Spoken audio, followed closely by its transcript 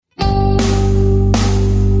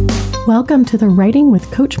Welcome to the Writing with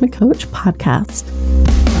Coach McCoach podcast.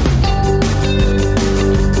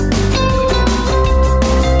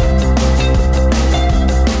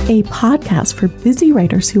 A podcast for busy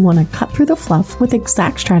writers who want to cut through the fluff with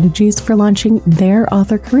exact strategies for launching their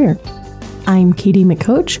author career. I'm Katie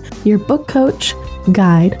McCoach, your book coach,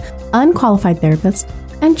 guide, unqualified therapist,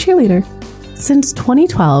 and cheerleader. Since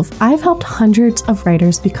 2012, I've helped hundreds of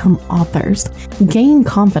writers become authors, gain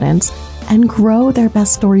confidence, and grow their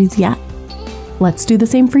best stories yet. Let's do the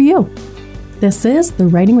same for you. This is the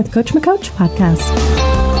Writing with Coach McCoach podcast.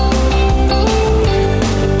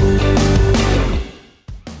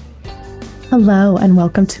 Hello, and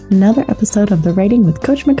welcome to another episode of the Writing with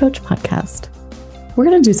Coach McCoach podcast. We're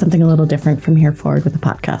going to do something a little different from here forward with the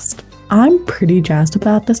podcast. I'm pretty jazzed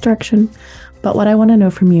about this direction, but what I want to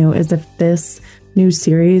know from you is if this new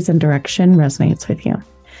series and direction resonates with you.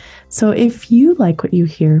 So if you like what you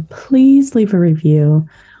hear, please leave a review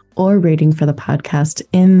or rating for the podcast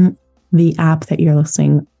in the app that you're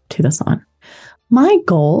listening to this on. My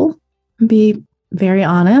goal, be very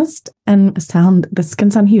honest and this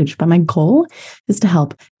can sound huge, but my goal is to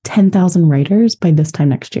help 10,000 writers by this time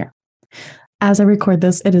next year. As I record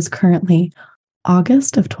this, it is currently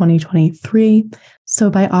August of 2023. So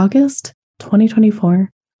by August 2024,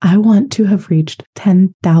 I want to have reached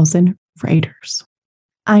 10,000 writers.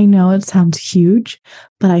 I know it sounds huge,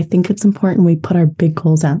 but I think it's important we put our big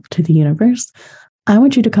goals out to the universe. I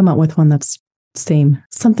want you to come up with one that's same,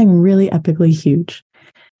 something really epically huge.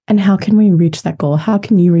 And how can we reach that goal? How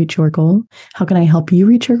can you reach your goal? How can I help you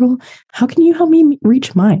reach your goal? How can you help me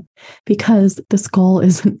reach mine? Because this goal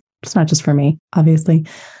it's not just for me, obviously.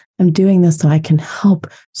 I'm doing this so I can help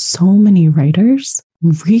so many writers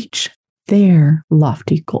reach their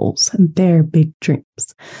lofty goals and their big dreams.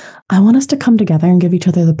 I want us to come together and give each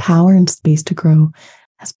other the power and space to grow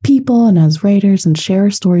as people and as writers and share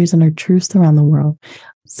our stories and our truths around the world.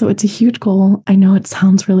 So it's a huge goal. I know it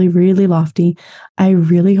sounds really, really lofty. I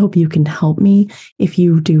really hope you can help me. If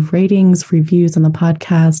you do ratings, reviews on the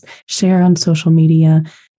podcast, share on social media,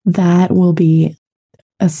 that will be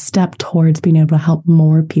a step towards being able to help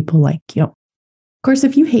more people like you. Of course,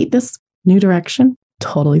 if you hate this new direction,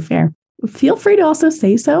 totally fair. Feel free to also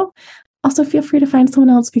say so. Also, feel free to find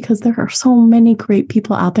someone else because there are so many great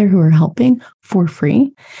people out there who are helping for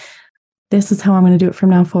free. This is how I'm going to do it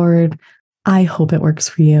from now forward. I hope it works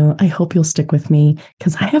for you. I hope you'll stick with me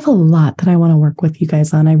because I have a lot that I want to work with you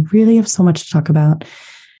guys on. I really have so much to talk about.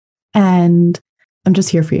 And I'm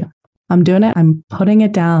just here for you. I'm doing it. I'm putting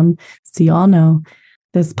it down. So you all know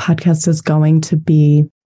this podcast is going to be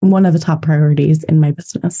one of the top priorities in my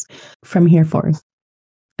business from here forward.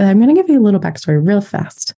 And I'm going to give you a little backstory real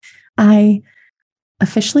fast. I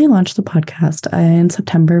officially launched the podcast in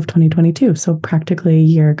September of 2022, so practically a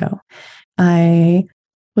year ago. I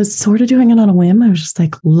was sort of doing it on a whim. I was just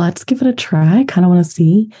like, let's give it a try. I kind of want to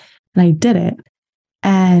see. And I did it.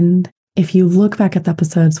 And if you look back at the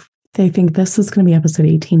episodes, they think this is going to be episode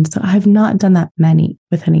 18. So I've not done that many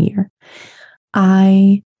within a year.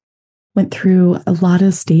 I went through a lot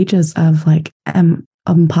of stages of like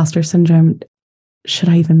imposter syndrome. Should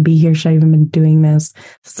I even be here? Should I even be doing this?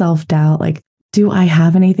 Self-doubt. Like, do I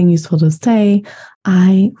have anything useful to say?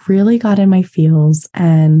 I really got in my feels.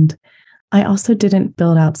 And I also didn't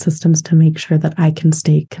build out systems to make sure that I can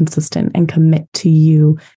stay consistent and commit to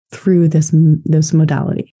you through this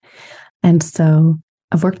modality. And so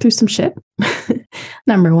I've worked through some shit.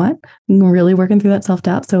 Number one, I'm really working through that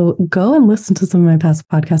self-doubt. So go and listen to some of my past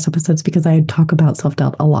podcast episodes because I talk about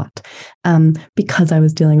self-doubt a lot. Because I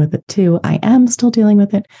was dealing with it too. I am still dealing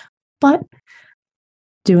with it, but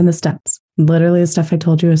doing the steps. Literally the stuff I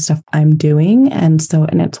told you is stuff I'm doing. And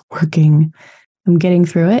it's working. I'm getting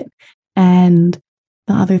through it. And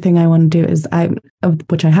the other thing I want to do is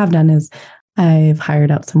which I have done is I've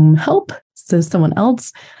hired out some help. So someone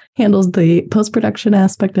else handles the post-production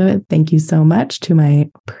aspect of it. Thank you so much to my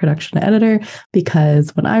production editor,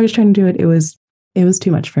 because when I was trying to do it, it was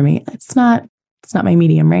too much for me. It's not my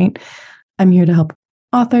medium, right? I'm here to help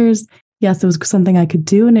authors. Yes, it was something I could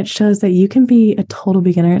do. And it shows that you can be a total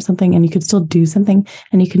beginner at something and you can still do something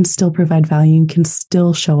and you can still provide value. You can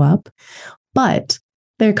still show up. But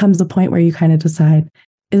there comes a point where you kind of decide,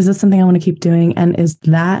 is this something I want to keep doing? And is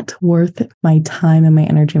that worth my time and my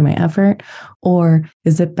energy and my effort? Or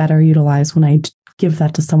is it better utilized when I give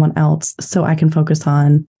that to someone else so I can focus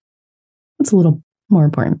on what's a little more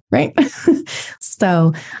important, right?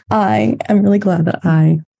 So I am really glad that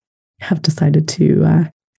I have decided to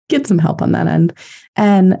get some help on that end.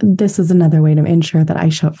 And this is another way to ensure that I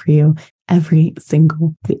show up for you every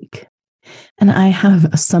single week. And I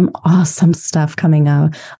have some awesome stuff coming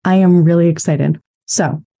up. I am really excited.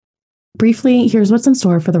 So Briefly, here's what's in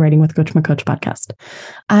store for the Writing with Coach My Coach podcast.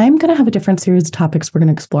 I'm going to have a different series of topics we're going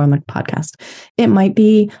to explore on the podcast. It might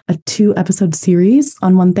be a 2-episode series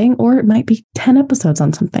on one thing, or it might be 10 episodes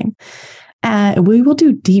on something. We will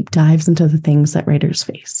do deep dives into the things that writers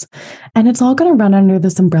face. And it's all going to run under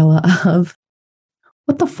this umbrella of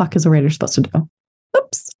what the fuck is a writer supposed to do?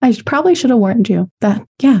 Oops, I probably should have warned you that,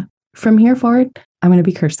 from here forward, I'm going to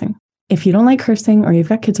be cursing. If you don't like cursing or you've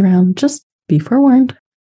got kids around, just be forewarned.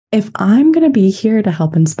 If I'm going to be here to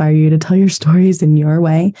help inspire you to tell your stories in your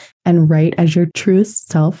way and write as your truest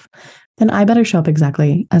self, then I better show up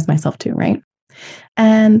exactly as myself too, right?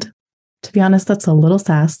 And to be honest, that's a little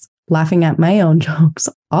sass, laughing at my own jokes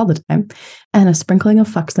all the time, and a sprinkling of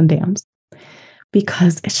fucks and dams,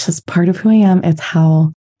 because it's just part of who I am. It's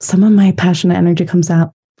how some of my passionate energy comes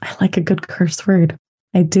out. I like a good curse word.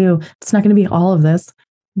 I do. It's not going to be all of this,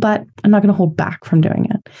 but I'm not going to hold back from doing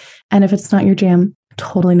it. And if it's not your jam,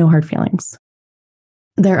 totally no hard feelings.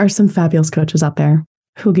 There are some fabulous coaches out there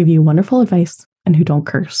who give you wonderful advice and who don't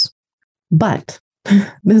curse. But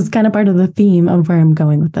this is kind of part of the theme of where I'm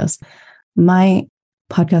going with this. My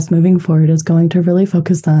podcast moving forward is going to really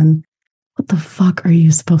focus on what the fuck are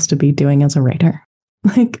you supposed to be doing as a writer?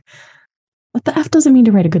 Like, what the F does it mean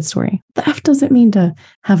to write a good story? What the F does it mean to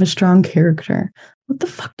have a strong character? What the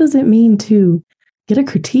fuck does it mean to get a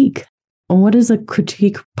critique? What is a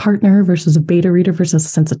critique partner versus a beta reader versus a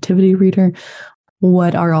sensitivity reader?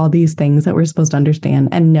 What are all these things that we're supposed to understand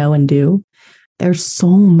and know and do? There's so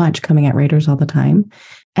much coming at writers all the time.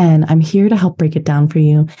 And I'm here to help break it down for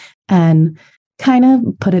you and kind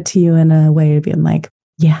of put it to you in a way of being like,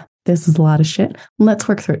 yeah, this is a lot of shit. Let's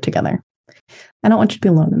work through it together. I don't want you to be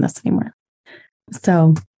alone in this anymore.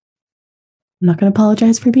 So I'm not going to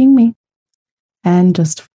apologize for being me. And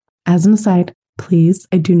just as an aside, please,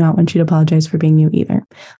 I do not want you to apologize for being you either.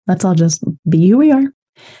 Let's all just be who we are. And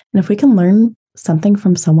if we can learn something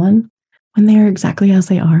from someone when they are exactly as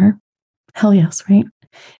they are, hell yes, right?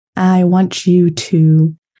 I want you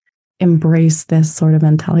to embrace this sort of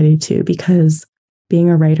mentality too, because being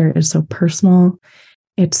a writer is so personal.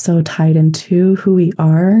 It's so tied into who we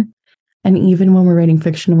are. And even when we're writing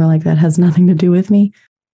fiction, we're like, that has nothing to do with me.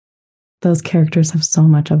 Those characters have so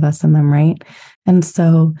much of us in them, right? And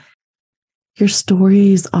so your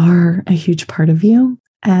stories are a huge part of you.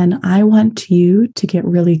 And I want you to get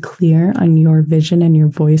really clear on your vision and your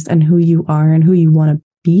voice and who you are and who you want to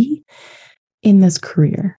be in this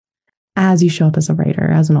career as you show up as a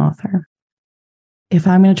writer, as an author. If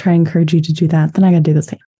I'm going to try and encourage you to do that, then I got to do the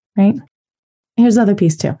same, right? Here's the other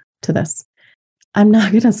piece too to this. I'm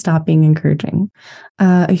not going to stop being encouraging.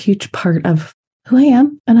 A huge part of who I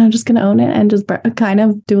am, and I'm just going to own it and just kind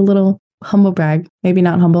of do a little humble brag, maybe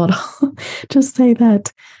not humble at all. Just say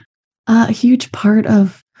that a huge part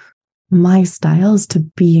of my style is to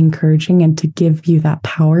be encouraging and to give you that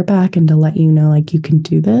power back and to let you know, like, you can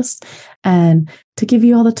do this, and to give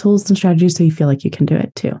you all the tools and strategies so you feel like you can do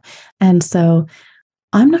it too. And so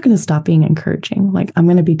I'm not going to stop being encouraging. Like, I'm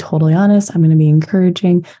going to be totally honest. I'm going to be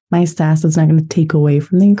encouraging. My sass is not going to take away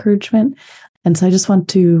from the encouragement. And so I just want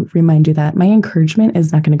to remind you that my encouragement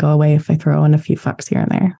is not going to go away if I throw in a few fucks here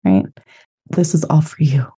and there, right? This is all for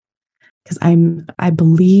you, because I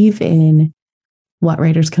believe in what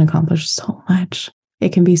writers can accomplish so much.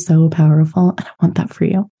 It can be so powerful, and I want that for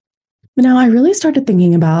you. Now, I really started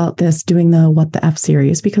thinking about this doing the What the F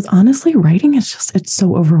series, because honestly, writing is just, it's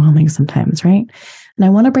so overwhelming sometimes, right? And I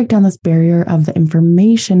want to break down this barrier of the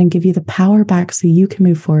information and give you the power back so you can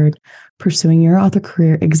move forward pursuing your author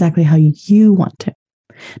career exactly how you want to.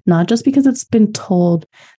 Not just because it's been told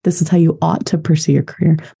this is how you ought to pursue your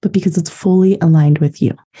career, but because it's fully aligned with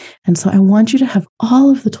you. And so I want you to have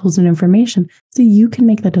all of the tools and information so you can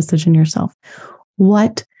make that decision yourself.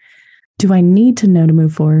 What do I need to know to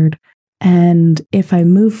move forward? And if I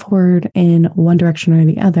move forward in one direction or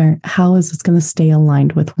the other, how is this going to stay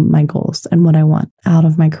aligned with my goals and what I want out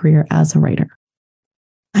of my career as a writer?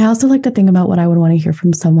 I also like to think about what I would want to hear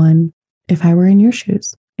from someone if I were in your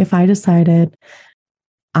shoes. If I decided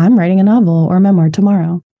I'm writing a novel or a memoir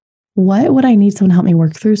tomorrow, what would I need someone to help me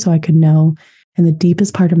work through so I could know in the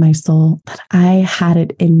deepest part of my soul that I had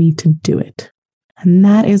it in me to do it? And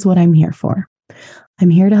that is what I'm here for.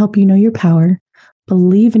 I'm here to help you know your power,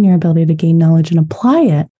 believe in your ability to gain knowledge and apply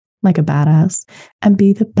it like a badass, and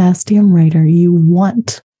be the best damn writer you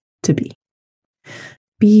want to be.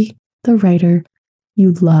 Be the writer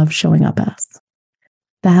you love showing up as.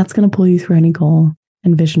 That's going to pull you through any goal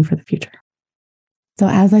and vision for the future. So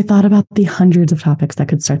as I thought about the hundreds of topics that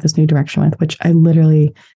could start this new direction with, which I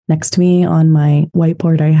literally, next to me on my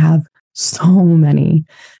whiteboard, I have so many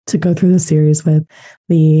to go through the series with,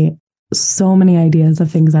 the so many ideas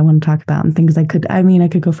of things I want to talk about and things I could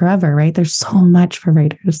go forever, right? There's so much for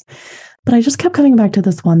writers. But I just kept coming back to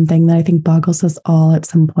this one thing that I think boggles us all at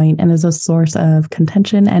some point and is a source of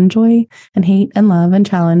contention and joy and hate and love and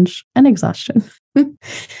challenge and exhaustion.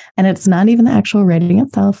 And it's not even the actual writing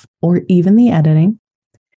itself or even the editing.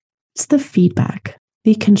 It's the feedback,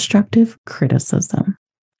 the constructive criticism,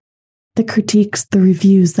 the critiques, the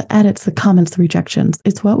reviews, the edits, the comments, the rejections.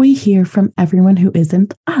 It's what we hear from everyone who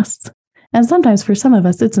isn't us. And sometimes for some of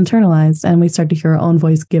us, it's internalized and we start to hear our own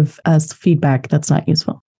voice give us feedback that's not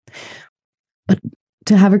useful. But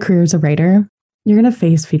to have a career as a writer, you're going to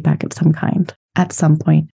face feedback of some kind at some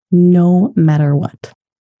point, no matter what.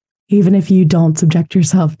 Even if you don't subject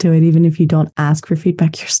yourself to it, even if you don't ask for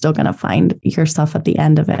feedback, you're still going to find yourself at the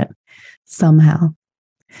end of it somehow.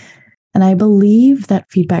 And I believe that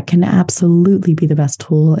feedback can absolutely be the best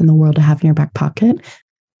tool in the world to have in your back pocket,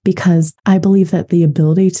 because I believe that the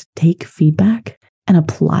ability to take feedback and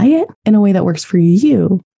apply it in a way that works for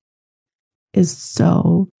you is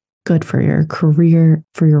so good for your career,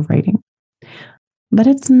 for your writing. But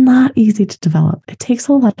it's not easy to develop. It takes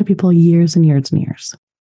a lot of people years and years and years.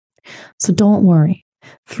 So don't worry.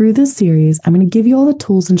 Through this series, I'm going to give you all the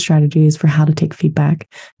tools and strategies for how to take feedback,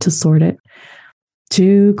 to sort it,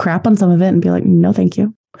 to crap on some of it and be like, no, thank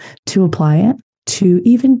you, to apply it, to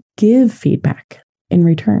even give feedback in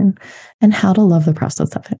return, and how to love the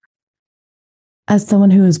process of it. As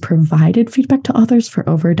someone who has provided feedback to authors for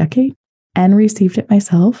over a decade and received it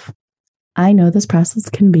myself, I know this process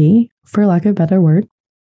can be, for lack of a better word,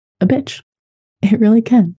 a bitch. It really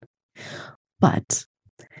can. But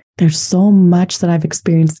there's so much that I've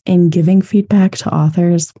experienced in giving feedback to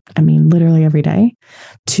authors, literally every day,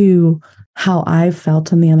 to how I've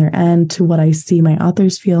felt on the other end, to what I see my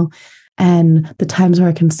authors feel, and the times where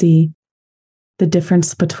I can see the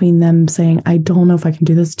difference between them saying, I don't know if I can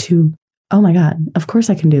do this, to, oh my God, of course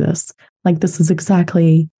I can do this. Like, this is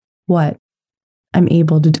exactly what I'm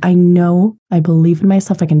able to do. I know, I believe in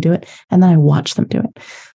myself, I can do it. And then I watch them do it.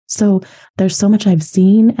 So there's so much I've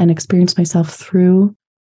seen and experienced myself through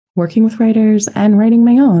working with writers and writing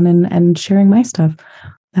my own and sharing my stuff,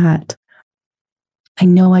 that I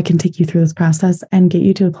know I can take you through this process and get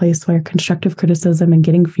you to a place where constructive criticism and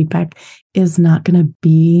getting feedback is not going to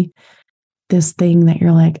be this thing that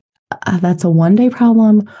you're like, that's a one-day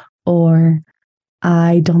problem, or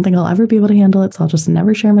I don't think I'll ever be able to handle it, so I'll just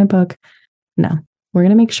never share my book. No, we're going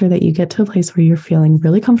to make sure that you get to a place where you're feeling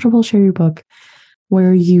really comfortable share your book,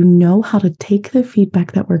 where you know how to take the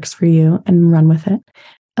feedback that works for you and run with it.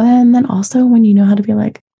 And then also when you know how to be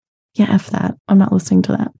like, yeah, F that, I'm not listening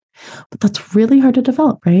to that. But that's really hard to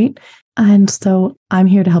develop, right? And so I'm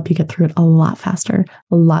here to help you get through it a lot faster,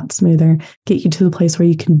 a lot smoother, get you to the place where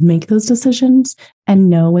you can make those decisions and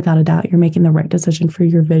know without a doubt you're making the right decision for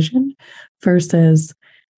your vision, versus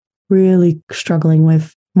really struggling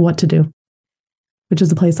with what to do, which is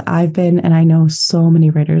the place I've been, and I know so many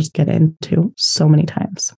writers get into so many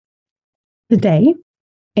times. Today,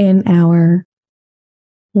 in our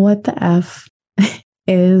What the F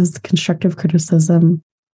is constructive criticism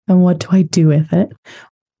and what do I do with it,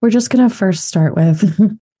 we're just going to first start with,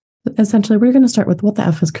 essentially, we're going to start with what the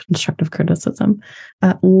F is constructive criticism.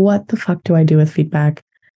 What the fuck do I do with feedback?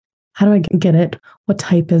 How do I get it? What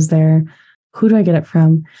type is there? Who do I get it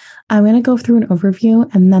from? I'm going to go through an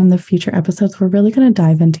overview, and then the future episodes, we're really going to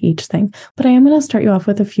dive into each thing. But I am going to start you off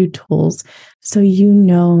with a few tools so you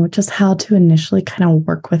know just how to initially kind of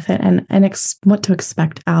work with it and what to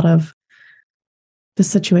expect out of the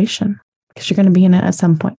situation, because you're going to be in it at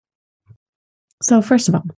some point. So first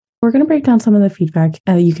of all, we're going to break down some of the feedback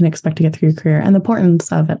you can expect to get through your career and the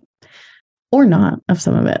importance of it, or not of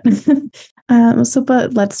some of it.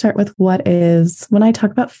 But let's start with when I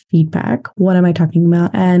talk about feedback, what am I talking about?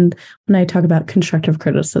 And when I talk about constructive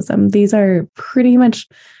criticism, these are pretty much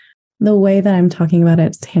the way that I'm talking about it.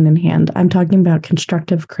 It's hand in hand. I'm talking about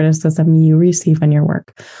constructive criticism you receive on your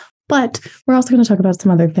work. But we're also going to talk about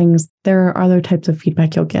some other things. There are other types of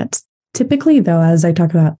feedback you'll get. Typically, though, as I talk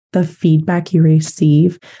about the feedback you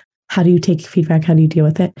receive, how do you take feedback? How do you deal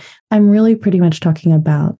with it? I'm really pretty much talking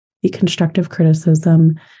about the constructive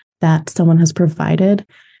criticism that someone has provided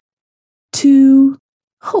to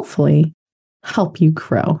hopefully help you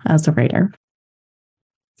grow as a writer.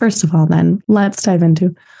 First of all, then, let's dive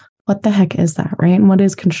into what the heck is that, right? And what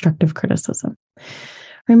is constructive criticism?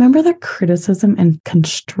 Remember that criticism and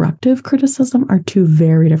constructive criticism are two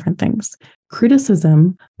very different things.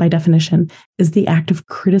 Criticism, by definition, is the act of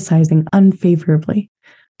criticizing unfavorably,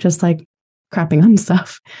 just like crapping on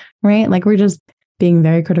stuff, right? Like we're just being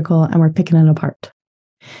very critical and we're picking it apart.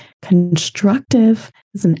 Constructive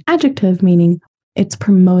is an adjective, meaning it's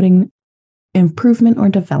promoting improvement or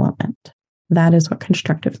development. That is what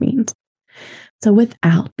constructive means. So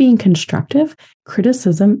without being constructive,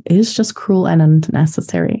 criticism is just cruel and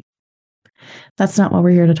unnecessary. That's not what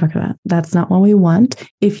we're here to talk about. That's not what we want.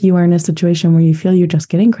 If you are in a situation where you feel you're just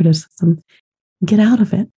getting criticism, get out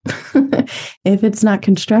of it. If it's not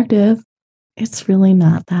constructive, it's really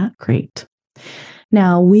not that great.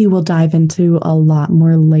 Now, we will dive into a lot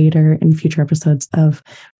more later in future episodes of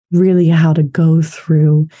really how to go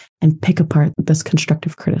through and pick apart this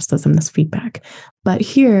constructive criticism, this feedback. But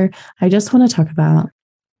here, I just want to talk about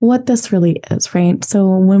what this really is, right? So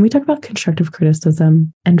when we talk about constructive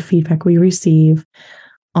criticism and feedback we receive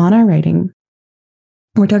on our writing,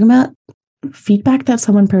 we're talking about feedback that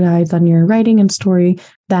someone provides on your writing and story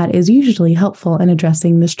that is usually helpful in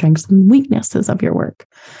addressing the strengths and weaknesses of your work.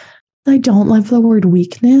 I don't love the word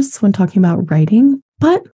weakness when talking about writing,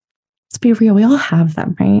 but let's be real, we all have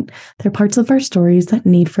them, right? They're parts of our stories that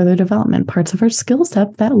need further development, parts of our skill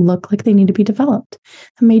set that look like they need to be developed.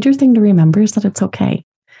 The major thing to remember is that it's okay.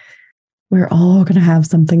 We're all going to have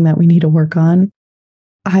something that we need to work on.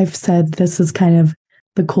 I've said this is kind of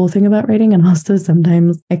the cool thing about writing, and also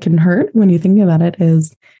sometimes it can hurt when you think about it,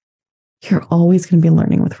 is you're always going to be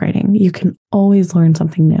learning with writing. You can always learn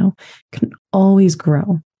something new, you can always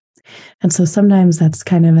grow. And so sometimes that's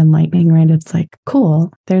kind of enlightening, right? It's like,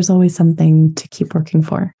 cool, there's always something to keep working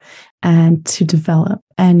for and to develop,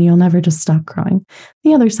 and you'll never just stop growing.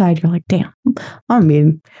 The other side, you're like, damn, I'm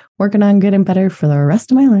being working on getting better for the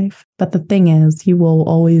rest of my life. But the thing is, you will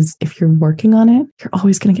always, if you're working on it, you're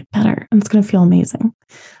always going to get better, and it's going to feel amazing.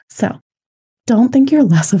 So don't think you're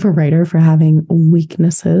less of a writer for having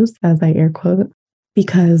weaknesses, as I air quote,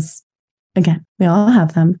 because again, we all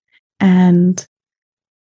have them. And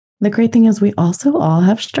the great thing is we also all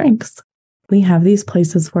have strengths. We have these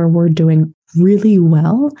places where we're doing really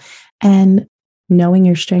well, and knowing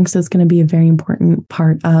your strengths is going to be a very important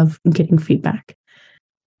part of getting feedback.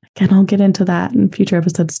 Again, I'll get into that in future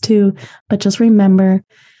episodes too, but just remember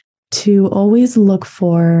to always look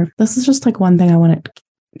for, this is just like one thing I want to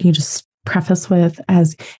you just preface with,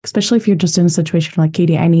 as especially if you're just in a situation like,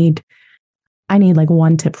 Katie, I need like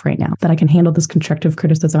one tip right now that I can handle this constructive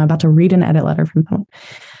criticism. I'm about to read an edit letter from someone.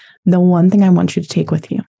 The one thing I want you to take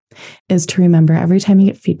with you is to remember every time you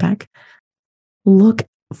get feedback, look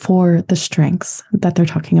for the strengths that they're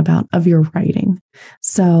talking about of your writing.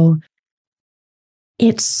 So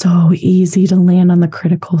it's so easy to land on the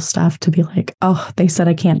critical stuff, to be like, oh, they said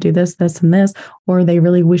I can't do this, this, and this, or they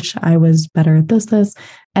really wish I was better at this.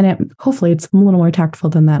 And hopefully it's a little more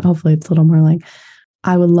tactful than that. Hopefully it's a little more like,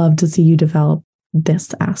 I would love to see you develop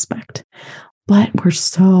this aspect. But we're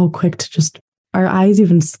so quick to just, our eyes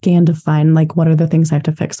even scan to find, like, what are the things I have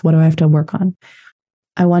to fix? What do I have to work on?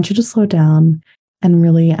 I want you to slow down and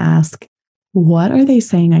really ask, what are they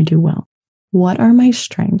saying I do well? What are my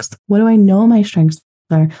strengths? What do I know my strengths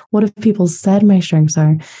are? What have people said my strengths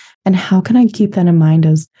are? And how can I keep that in mind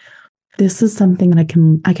as this is something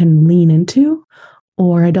that I can lean into,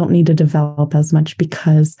 or I don't need to develop as much,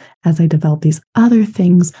 because as I develop these other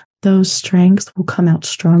things, those strengths will come out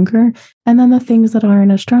stronger. And then the things that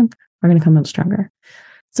aren't as strong are going to come out stronger.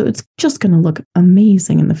 So it's just going to look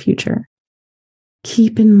amazing in the future.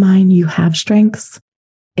 Keep in mind you have strengths.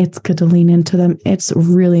 It's good to lean into them. It's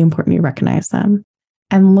really important you recognize them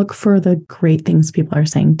and look for the great things people are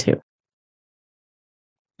saying too.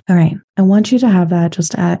 All right. I want you to have that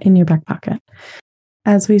just in your back pocket.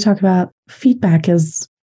 As we talk about, feedback is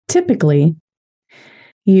typically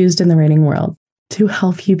used in the writing world to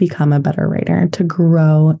help you become a better writer, to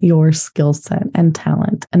grow your skill set and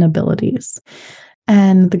talent and abilities.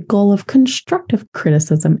 And the goal of constructive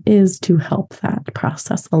criticism is to help that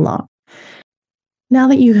process along. Now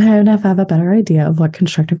that you kind of have a better idea of what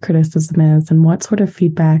constructive criticism is and what sort of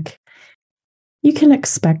feedback you can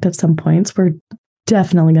expect at some points, we're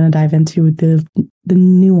definitely going to dive into the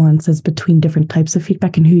nuances between different types of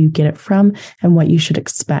feedback and who you get it from and what you should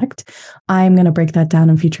expect. I'm going to break that down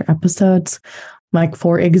in future episodes. Like,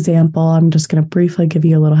 for example, I'm just going to briefly give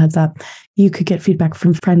you a little heads up. You could get feedback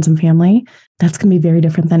from friends and family. That's going to be very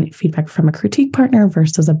different than feedback from a critique partner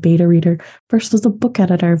versus a beta reader versus a book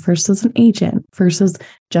editor versus an agent versus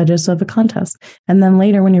judges of a contest. And then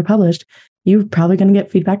later when you're published, you're probably going to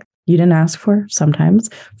get feedback you didn't ask for sometimes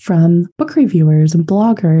from book reviewers and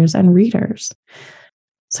bloggers and readers.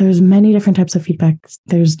 So there's many different types of feedback.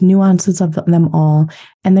 There's nuances of them all,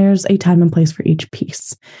 and there's a time and place for each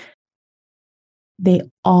piece. They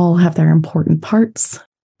all have their important parts,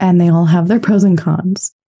 and they all have their pros and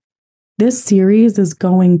cons. This series is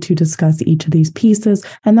going to discuss each of these pieces,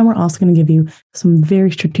 and then we're also going to give you some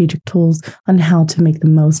very strategic tools on how to make the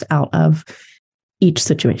most out of each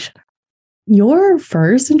situation. Your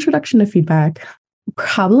first introduction to feedback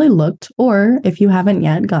probably looked, or if you haven't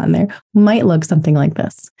yet gotten there, might look something like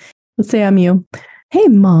this. Let's say I'm you. Hey,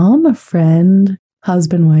 mom, friend,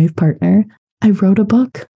 husband, wife, partner, I wrote a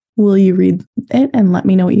book. Will you read it and let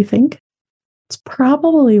me know what you think? It's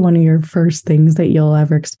probably one of your first things that you'll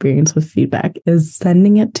ever experience with feedback is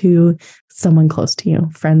sending it to someone close to you,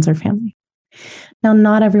 friends or family. Now,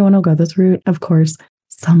 not everyone will go this route. Of course,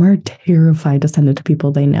 some are terrified to send it to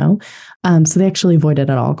people they know. So they actually avoid it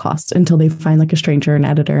at all costs until they find like a stranger, an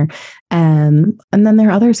editor. And then there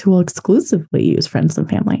are others who will exclusively use friends and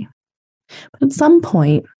family. But at some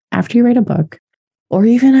point, after you write a book, or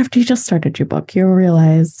even after you just started your book, you'll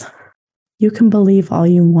realize you can believe all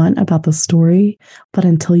you want about the story, but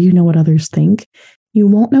until you know what others think, you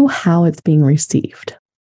won't know how it's being received.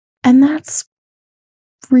 And that's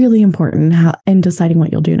really important in deciding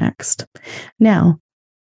what you'll do next. Now,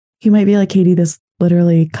 you might be like, Katie, this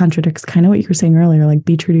literally contradicts kind of what you were saying earlier, like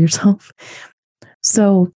be true to yourself.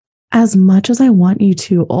 So as much as I want you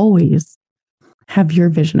to always have your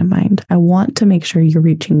vision in mind, I want to make sure you're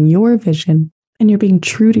reaching your vision and you're being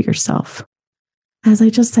true to yourself. As I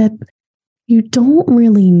just said, you don't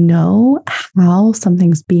really know how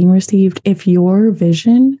something's being received if your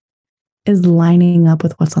vision is lining up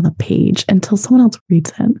with what's on the page until someone else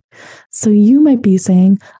reads it. So you might be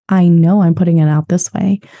saying, I know I'm putting it out this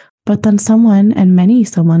way, but then someone and many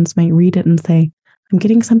someones might read it and say, I'm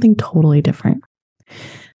getting something totally different.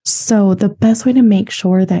 So the best way to make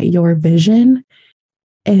sure that your vision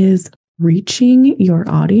is reaching your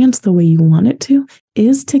audience the way you want it to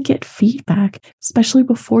is to get feedback, especially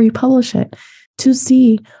before you publish it, to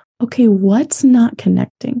see, okay, what's not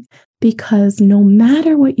connecting? Because no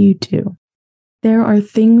matter what you do, there are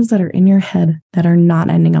things that are in your head that are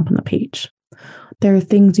not ending up on the page. There are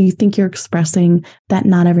things you think you're expressing that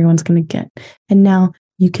not everyone's going to get. And now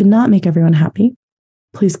you cannot make everyone happy.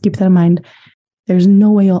 Please keep that in mind. There's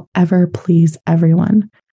no way you'll ever please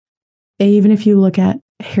everyone. Even if you look at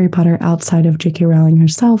Harry Potter outside of J.K. Rowling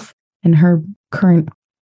herself and her current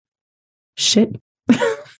shit,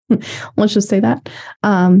 let's just say that,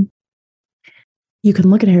 you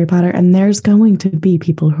can look at Harry Potter and there's going to be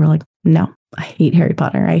people who are like, no, I hate Harry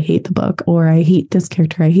Potter. I hate the book, or I hate this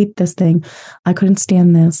character. I hate this thing. I couldn't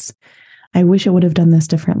stand this. I wish it would have done this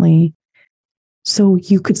differently. So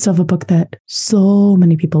you could still have a book that so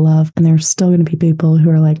many people love, and there's still going to be people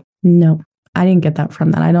who are like, no, I didn't get that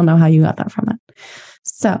from that. I don't know how you got that from that.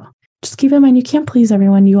 So just keep in mind, you can't please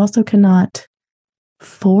everyone. You also cannot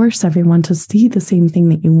force everyone to see the same thing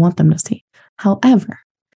that you want them to see. However,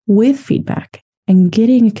 with feedback and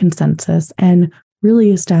getting a consensus and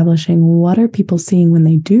really establishing what are people seeing when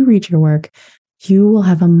they do read your work, you will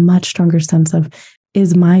have a much stronger sense of,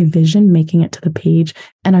 is my vision making it to the page?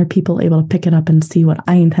 And are people able to pick it up and see what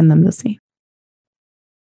I intend them to see?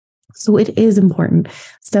 So it is important.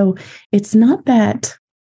 So it's not that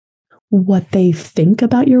what they think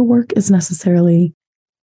about your work is necessarily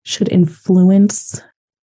should influence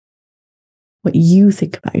what you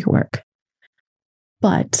think about your work,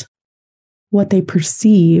 but what they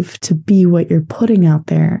perceive to be what you're putting out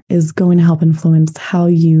there is going to help influence how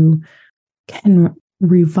you can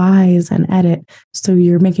revise and edit. So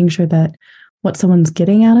you're making sure that what someone's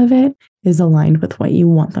getting out of it is aligned with what you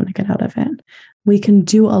want them to get out of it. We can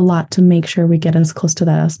do a lot to make sure we get as close to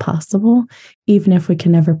that as possible, even if we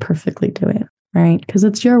can never perfectly do it, right? Because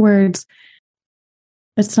it's your words.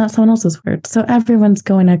 It's not someone else's words. So everyone's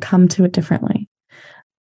going to come to it differently.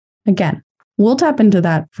 Again, we'll tap into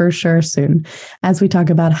that for sure soon as we talk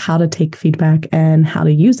about how to take feedback and how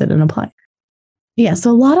to use it and apply it. Yeah,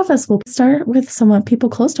 so a lot of us will start with somewhat people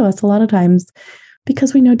close to us a lot of times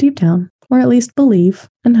because we know deep down, or at least believe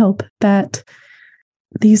and hope that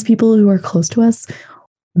these people who are close to us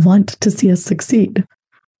want to see us succeed.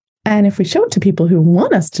 And if we show it to people who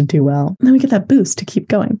want us to do well, then we get that boost to keep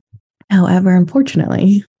going. However,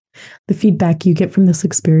 unfortunately, the feedback you get from this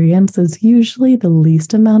experience is usually the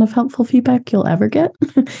least amount of helpful feedback you'll ever get.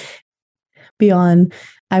 Beyond,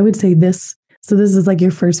 I would say this. So this is like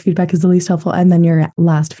your first feedback is the least helpful. And then your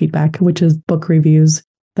last feedback, which is book reviews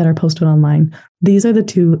that are posted online. These are the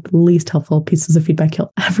two least helpful pieces of feedback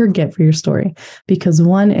you'll ever get for your story. Because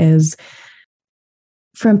one is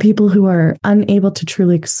from people who are unable to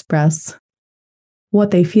truly express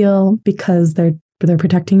what they feel because they're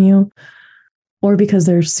protecting you, or because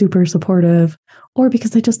they're super supportive, or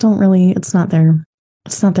because they just don't really, it's not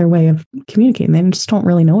their way of communicating. They just don't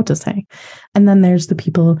really know what to say. And then there's the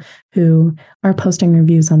people who are posting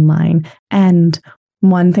reviews online. And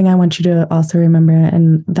one thing I want you to also remember,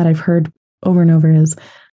 and that I've heard over and over, is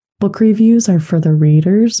book reviews are for the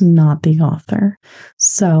readers, not the author.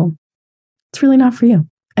 So it's really not for you.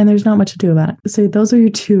 And there's not much to do about it. So those are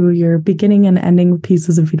your beginning and ending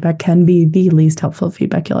pieces of feedback can be the least helpful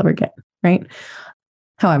feedback you'll ever get, right?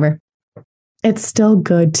 However, it's still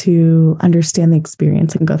good to understand the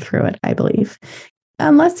experience and go through it, I believe.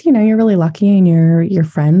 Unless, you're really lucky and your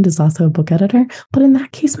friend is also a book editor. But in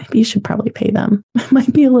that case, maybe you should probably pay them. It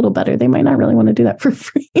might be a little better. They might not really want to do that for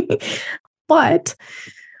free. But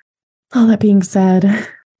all that being said,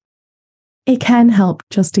 it can help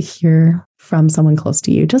just to hear from someone close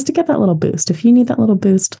to you, just to get that little boost. If you need that little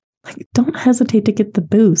boost, don't hesitate to get the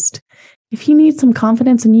boost. If you need some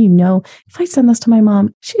confidence and if I send this to my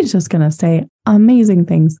mom, she's just going to say amazing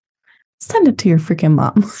things. Send it to your freaking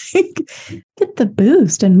mom. Get the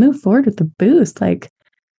boost and move forward with the boost. I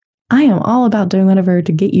am all about doing whatever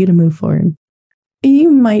to get you to move forward.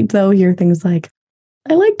 You might, though, hear things like,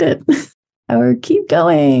 I liked it, or keep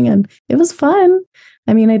going, and it was fun.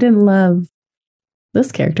 I mean, I didn't love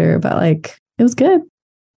this character, but it was good.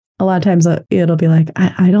 A lot of times it'll be like,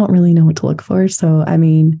 I don't really know what to look for. So, I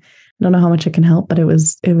mean, I don't know how much it can help, but it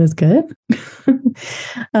was good.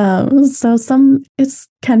 So it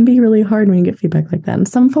can be really hard when you get feedback like that. And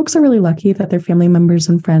some folks are really lucky that their family members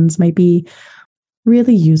and friends might be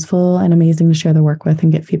really useful and amazing to share their work with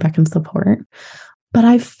and get feedback and support. But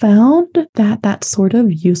I've found that sort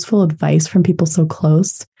of useful advice from people so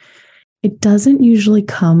close, it doesn't usually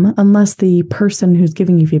come unless the person who's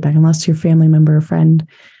giving you feedback, unless your family member or friend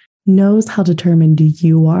knows how determined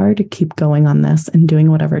you are to keep going on this and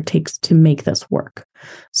doing whatever it takes to make this work.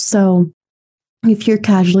 So if you're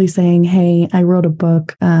casually saying, hey, I wrote a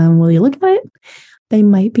book, will you look at it? They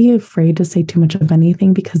might be afraid to say too much of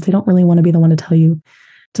anything because they don't really want to be the one to tell you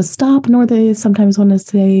to stop, nor they sometimes want to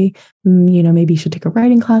say, maybe you should take a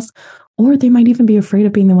writing class, or they might even be afraid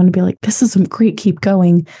of being the one to be like, this is great, keep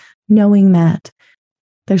going, knowing that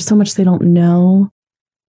there's so much they don't know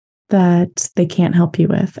that they can't help you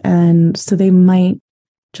with. And so they might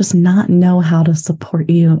just not know how to support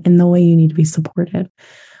you in the way you need to be supported.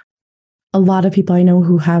 A lot of people I know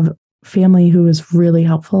who have family who is really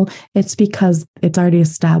helpful, it's because it's already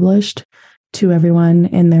established to everyone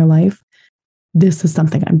in their life, this is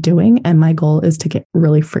something I'm doing, and my goal is to get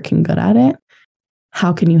really freaking good at it.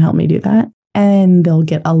 How can you help me do that? And they'll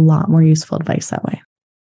get a lot more useful advice that way.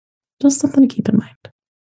 Just something to keep in mind.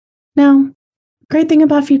 Now, great thing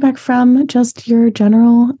about feedback from just your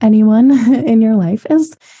general anyone in your life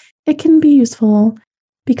is it can be useful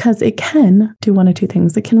because it can do one of two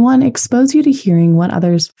things. It can, one, expose you to hearing what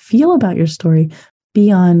others feel about your story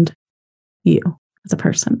beyond you as a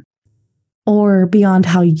person, or beyond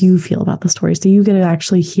how you feel about the story. So you get to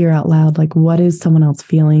actually hear out loud, what is someone else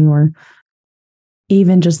feeling, or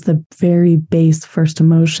even just the very base first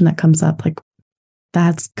emotion that comes up.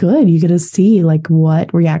 That's good. You get to see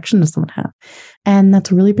what reaction does someone have. And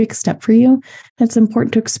that's a really big step for you. It's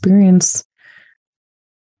important to experience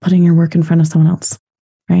putting your work in front of someone else,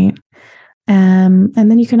 right? And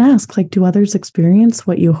then you can ask, do others experience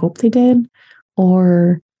what you hope they did?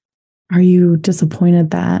 Or are you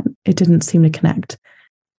disappointed that it didn't seem to connect?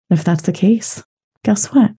 If that's the case,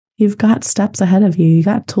 guess what? You've got steps ahead of you. You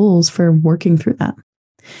got tools for working through that.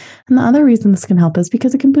 And the other reason this can help is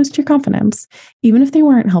because it can boost your confidence. Even if they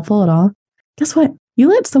weren't helpful at all, guess what? You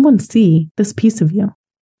let someone see this piece of you,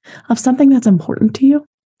 of something that's important to you,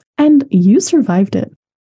 and you survived it.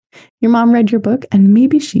 Your mom read your book and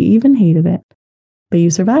maybe she even hated it, but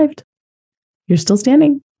you survived. You're still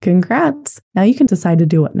standing. Congrats. Now you can decide to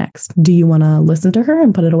do what next. Do you want to listen to her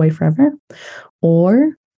and put it away forever?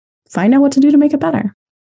 Or find out what to do to make it better?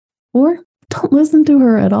 Or don't listen to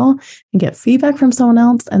her at all and get feedback from someone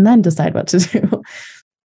else and then decide what to do.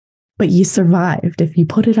 But you survived. If you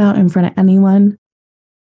put it out in front of anyone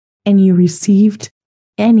and you received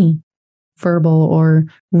any verbal or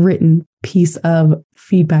written piece of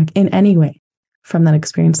feedback in any way from that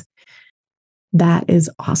experience, that is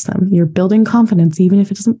awesome. You're building confidence, even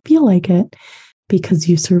if it doesn't feel like it, because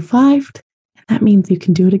you survived. And that means you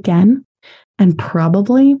can do it again. And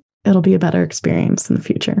probably it'll be a better experience in the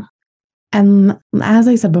future. And as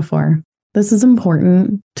I said before, this is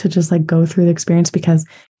important to just go through the experience, because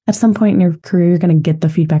at some point in your career, you're going to get the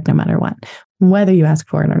feedback no matter what, whether you ask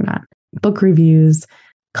for it or not. Book reviews,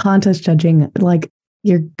 contest judging,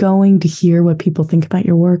 you're going to hear what people think about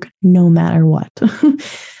your work no matter what.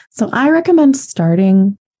 So I recommend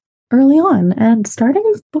starting early on and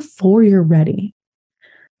starting before you're ready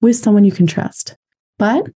with someone you can trust.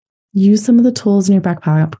 But use some of the tools in your back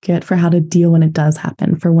pocket for how to deal when it does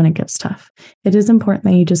happen, for when it gets tough. It is important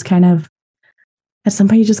that you just at some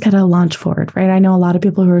point, you just got to launch forward, right? I know a lot of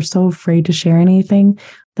people who are so afraid to share anything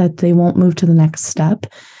that they won't move to the next step.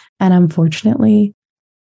 And unfortunately,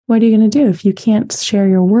 what are you going to do? If you can't share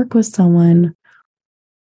your work with someone,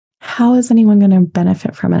 how is anyone going to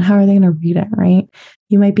benefit from it? How are they going to read it, right?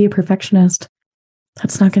 You might be a perfectionist.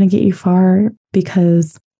 That's not going to get you far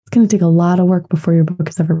because it's going to take a lot of work before your book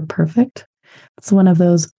is ever perfect. It's one of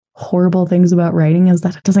those horrible things about writing is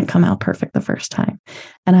that it doesn't come out perfect the first time.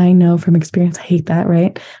 And I know from experience, I hate that,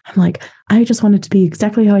 right? I'm like, I just want it to be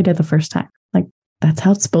exactly how I did the first time. Like, that's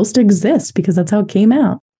how it's supposed to exist because that's how it came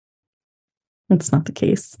out. It's not the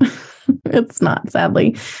case. It's not,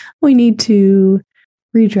 sadly. We need to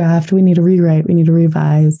redraft, we need to rewrite, we need to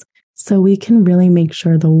revise so we can really make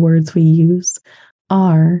sure the words we use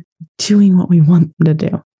are doing what we want them to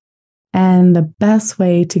do. And the best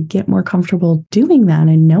way to get more comfortable doing that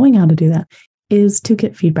and knowing how to do that is to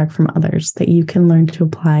get feedback from others that you can learn to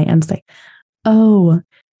apply and say, oh,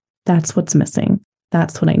 that's what's missing.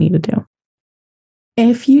 That's what I need to do.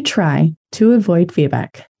 If you try to avoid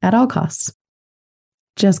feedback at all costs,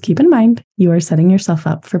 just keep in mind you are setting yourself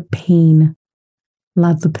up for pain,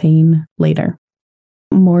 lots of pain later.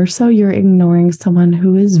 More so, you're ignoring someone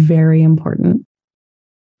who is very important,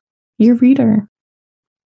 your reader.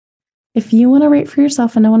 If you want to write for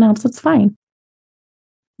yourself and no one else, that's fine.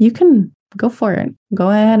 You can go for it. Go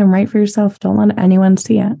ahead and write for yourself. Don't let anyone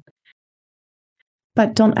see it.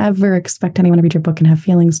 But don't ever expect anyone to read your book and have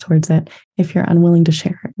feelings towards it if you're unwilling to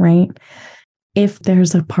share it, right? If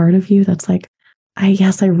there's a part of you that's like, I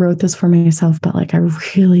wrote this for myself, but like,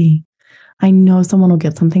 I know someone will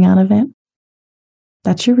get something out of it.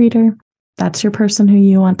 That's your reader. That's your person who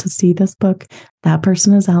you want to see this book. That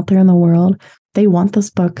person is out there in the world. They want this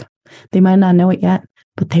book. They might not know it yet,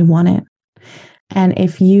 but they want it. And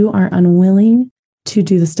if you are unwilling to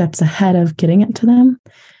do the steps ahead of getting it to them,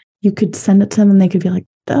 you could send it to them and they could be like,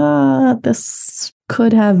 this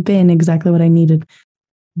could have been exactly what I needed.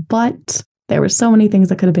 But there were so many things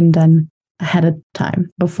that could have been done ahead of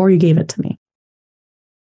time before you gave it to me.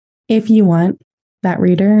 If you want that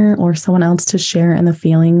reader or someone else to share in the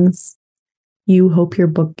feelings you hope your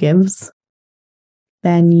book gives,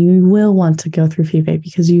 then you will want to go through feedback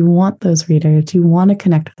because you want those readers. You want to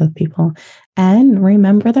connect with those people. And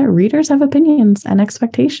remember that readers have opinions and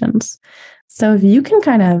expectations. So if you can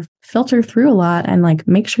kind of filter through a lot and like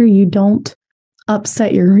make sure you don't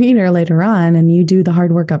upset your reader later on and you do the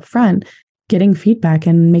hard work up front, getting feedback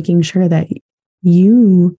and making sure that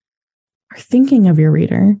you are thinking of your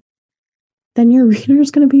reader, then your reader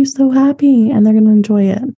is going to be so happy and they're going to enjoy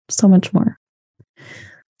it so much more.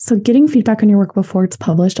 So getting feedback on your work before it's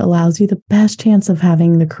published allows you the best chance of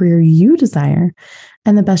having the career you desire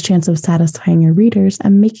and the best chance of satisfying your readers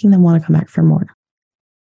and making them want to come back for more.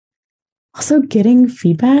 Also, getting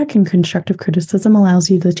feedback and constructive criticism allows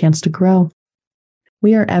you the chance to grow.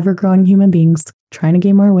 We are ever-growing human beings trying to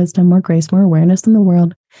gain more wisdom, more grace, more awareness in the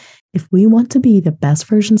world. If we want to be the best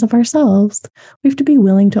versions of ourselves, we have to be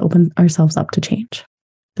willing to open ourselves up to change.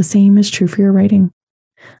 The same is true for your writing.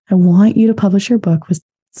 I want you to publish your book with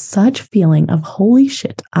such feeling of, holy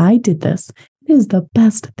shit, I did this. It is the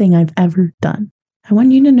best thing I've ever done. I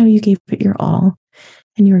want you to know you gave it your all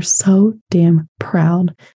and you're so damn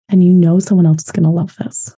proud and you know someone else is going to love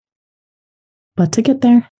this. But to get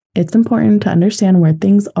there, it's important to understand where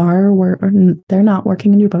things are, where they're not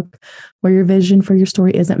working in your book, where your vision for your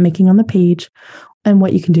story isn't making on the page, and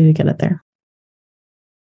what you can do to get it there.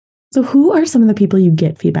 So who are some of the people you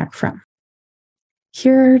get feedback from?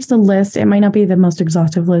 Here's the list. It might not be the most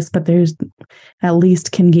exhaustive list, but there's at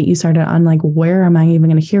least can get you started on like, where am I even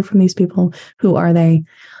going to hear from these people? Who are they?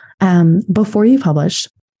 Before you publish,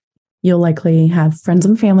 you'll likely have friends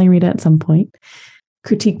and family read it at some point,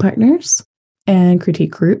 critique partners and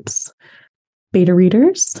critique groups, beta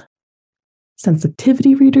readers,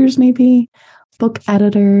 sensitivity readers, maybe, book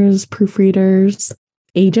editors, proofreaders,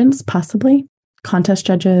 agents, possibly, contest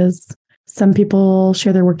judges. Some people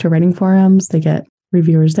share their work to writing forums. They get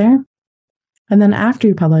reviewers there. And then after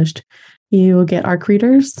you published, you will get ARC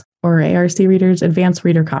readers or ARC readers, advanced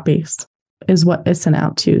reader copies is what is sent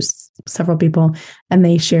out to several people. And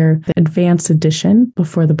they share the advanced edition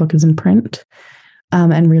before the book is in print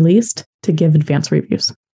and released to give advanced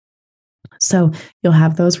reviews. So you'll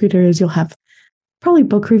have those readers. You'll have probably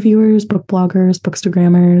book reviewers, book bloggers,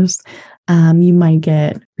 bookstagrammers. You might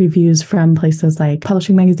get reviews from places like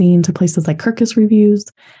publishing magazines or places like Kirkus Reviews.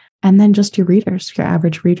 And then just your readers, your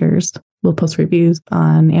average readers will post reviews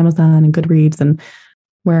on Amazon and Goodreads and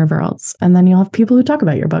wherever else. And then you'll have people who talk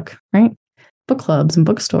about your book, right? Book clubs and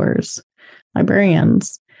bookstores,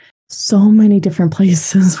 librarians, so many different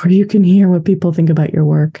places where you can hear what people think about your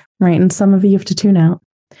work, right? And some of it you have to tune out,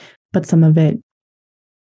 but some of it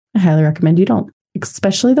I highly recommend you don't,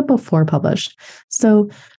 especially the before published. So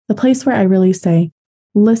the place where I really say,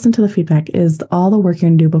 listen to the feedback is all the work you're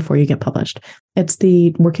going to do before you get published. It's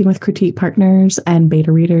the working with critique partners and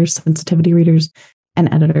beta readers, sensitivity readers,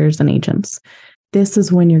 and editors and agents. This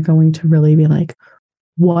is when you're going to really be like,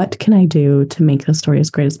 what can I do to make this story as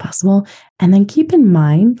great as possible? And then keep in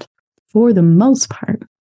mind, for the most part,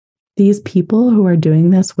 these people who are doing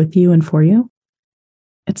this with you and for you,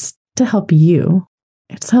 it's to help you.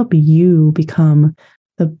 It's to help you become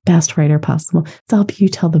the best writer possible. It's to help you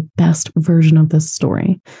tell the best version of this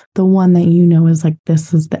story. The one that you know is like,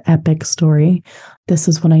 this is the epic story. This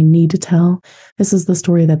is what I need to tell. This is the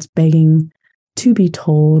story that's begging to be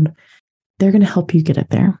told. They're going to help you get it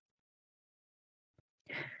there.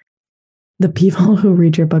 The people who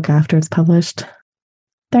read your book after it's published,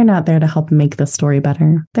 they're not there to help make the story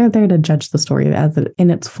better. They're there to judge the story as it, in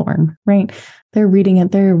its form, right? They're reading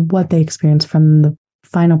it. They're what they experience from the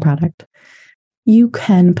final product. You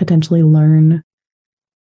can potentially learn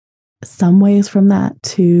some ways from that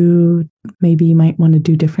to maybe you might want to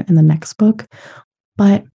do different in the next book.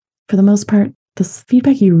 But for the most part, the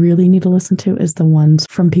feedback you really need to listen to is the ones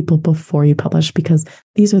from people before you publish, because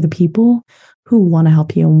these are the people who want to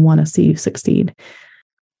help you and want to see you succeed.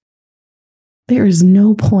 There is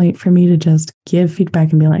no point for me to just give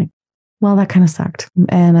feedback and be like, well, that kind of sucked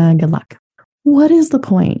and good luck. What is the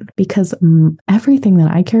point? Because everything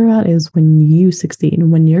that I care about is when you succeed,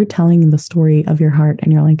 when you're telling the story of your heart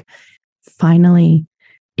and you're like, finally,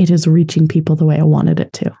 it is reaching people the way I wanted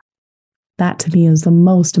it to. That to me is the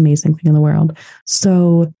most amazing thing in the world.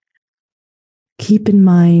 So keep in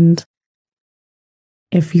mind,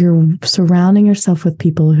 if you're surrounding yourself with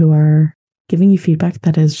people who are giving you feedback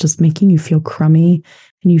that is just making you feel crummy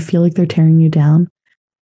and you feel like they're tearing you down,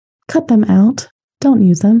 cut them out. Don't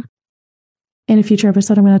use them. In a future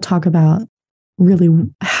episode, I'm going to talk about really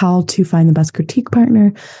how to find the best critique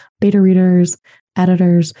partner, beta readers,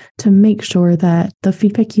 editors, to make sure that the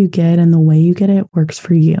feedback you get and the way you get it works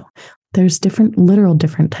for you. There's different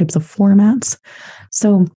types of formats.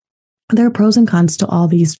 So there are pros and cons to all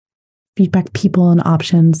these feedback people and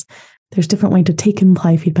options. There's different ways to take and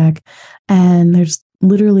apply feedback. And there's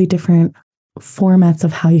literally different formats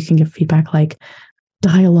of how you can give feedback, like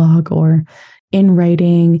dialogue or in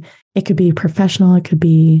writing. It could be professional. It could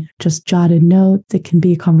be just jotted notes. It can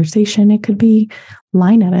be a conversation. It could be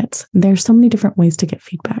line edits. There's so many different ways to get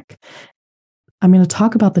feedback. I'm going to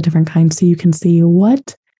talk about the different kinds so you can see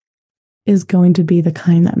what is going to be the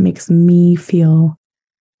kind that makes me feel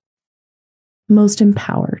most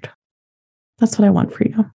empowered. That's what I want for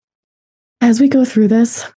you. As we go through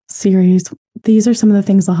this series, these are some of the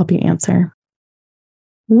things I'll help you answer.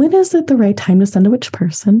 When is it the right time to send to which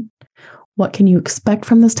person? What can you expect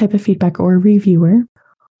from this type of feedback or reviewer?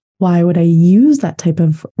 Why would I use that type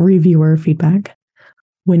of reviewer feedback?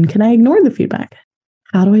 When can I ignore the feedback?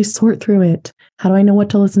 How do I sort through it? How do I know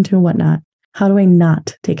what to listen to and what not? How do I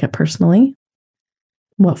not take it personally?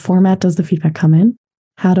 What format does the feedback come in?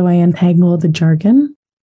 How do I untangle the jargon?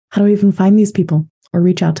 How do I even find these people or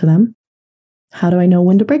reach out to them? How do I know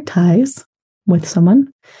when to break ties with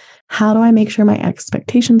someone? How do I make sure my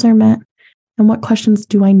expectations are met? And what questions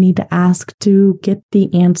do I need to ask to get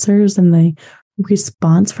the answers and the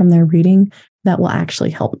response from their reading that will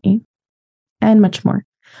actually help me? And much more.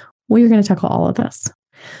 We are going to tackle all of this.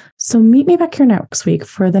 So meet me back here next week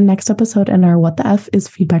for the next episode in our What the F is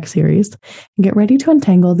Feedback series, and get ready to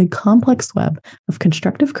untangle the complex web of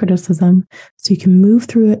constructive criticism so you can move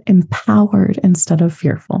through it empowered instead of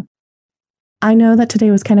fearful. I know that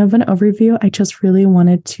today was kind of an overview. I just really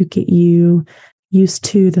wanted to get you used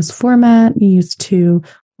to this format, used to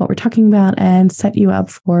what we're talking about, and set you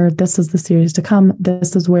up for this is the series to come.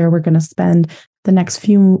 This is where we're going to spend the next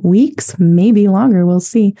few weeks, maybe longer, we'll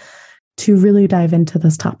see, to really dive into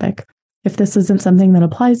this topic. If this isn't something that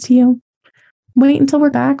applies to you, wait until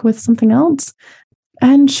we're back with something else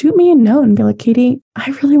and shoot me a note and be like, Katie,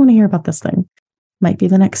 I really want to hear about this thing. Might be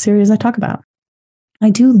the next series I talk about. I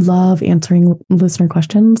do love answering listener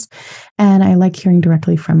questions, and I like hearing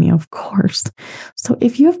directly from you, of course. So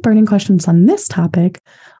if you have burning questions on this topic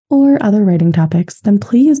or other writing topics, then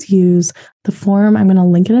please use the form. I'm going to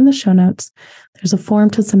link it in the show notes. There's a form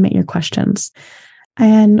to submit your questions.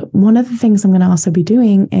 And one of the things I'm going to also be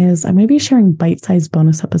doing is I'm going to be sharing bite-sized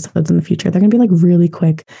bonus episodes in the future. They're going to be like really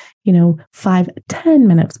quick, 5-10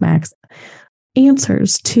 minutes max,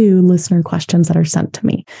 answers to listener questions that are sent to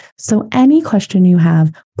me. So any question you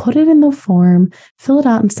have, put it in the form, fill it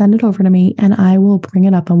out and send it over to me, and I will bring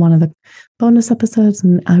it up on one of the bonus episodes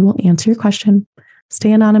and I will answer your question.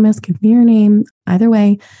 Stay anonymous, give me your name. Either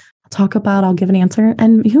way, I'll give an answer,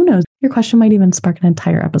 and who knows, your question might even spark an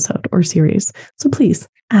entire episode or series. So please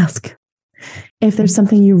ask. If there's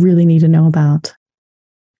something you really need to know about,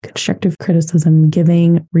 constructive criticism,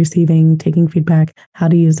 giving, receiving, taking feedback, how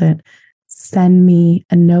to use it, send me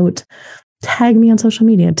a note. Tag me on social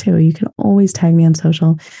media too. You can always tag me on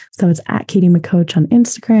social. So it's at Katie McCoach on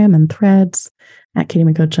Instagram and Threads, at Katie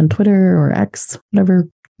McCoach on Twitter or X, whatever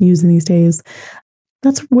you're using these days.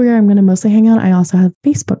 That's where I'm going to mostly hang out. I also have a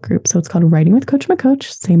Facebook group. So it's called Writing with Coach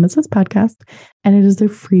McCoach, same as this podcast. And it is a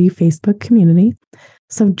free Facebook community.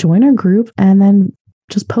 So join our group and then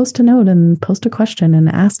just post a note and post a question and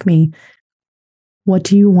ask me, what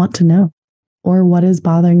do you want to know? Or what is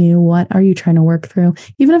bothering you? What are you trying to work through?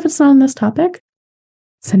 Even if it's not on this topic,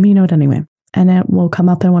 send me a note anyway. And it will come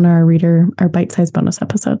up in one of our bite-sized bonus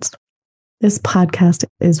episodes. This podcast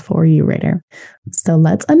is for you, writer. So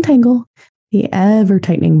let's untangle the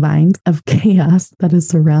ever-tightening vines of chaos that is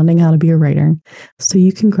surrounding how to be a writer so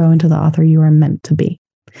you can grow into the author you are meant to be.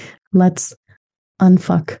 Let's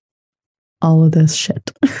unfuck all of this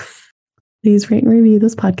shit. Please rate and review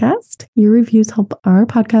this podcast. Your reviews help our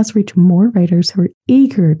podcast reach more writers who are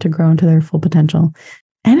eager to grow into their full potential.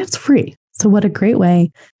 And it's free. So what a great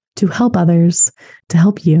way to help others, to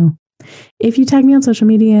help you. If you tag me on social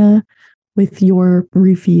media with your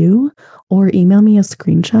review or email me a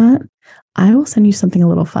screenshot, I will send you something a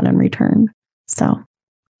little fun in return. So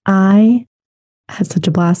I had such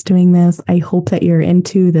a blast doing this. I hope that you're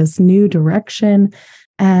into this new direction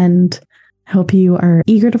and hope you are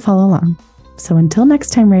eager to follow along. So until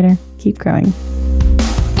next time, writer, keep growing.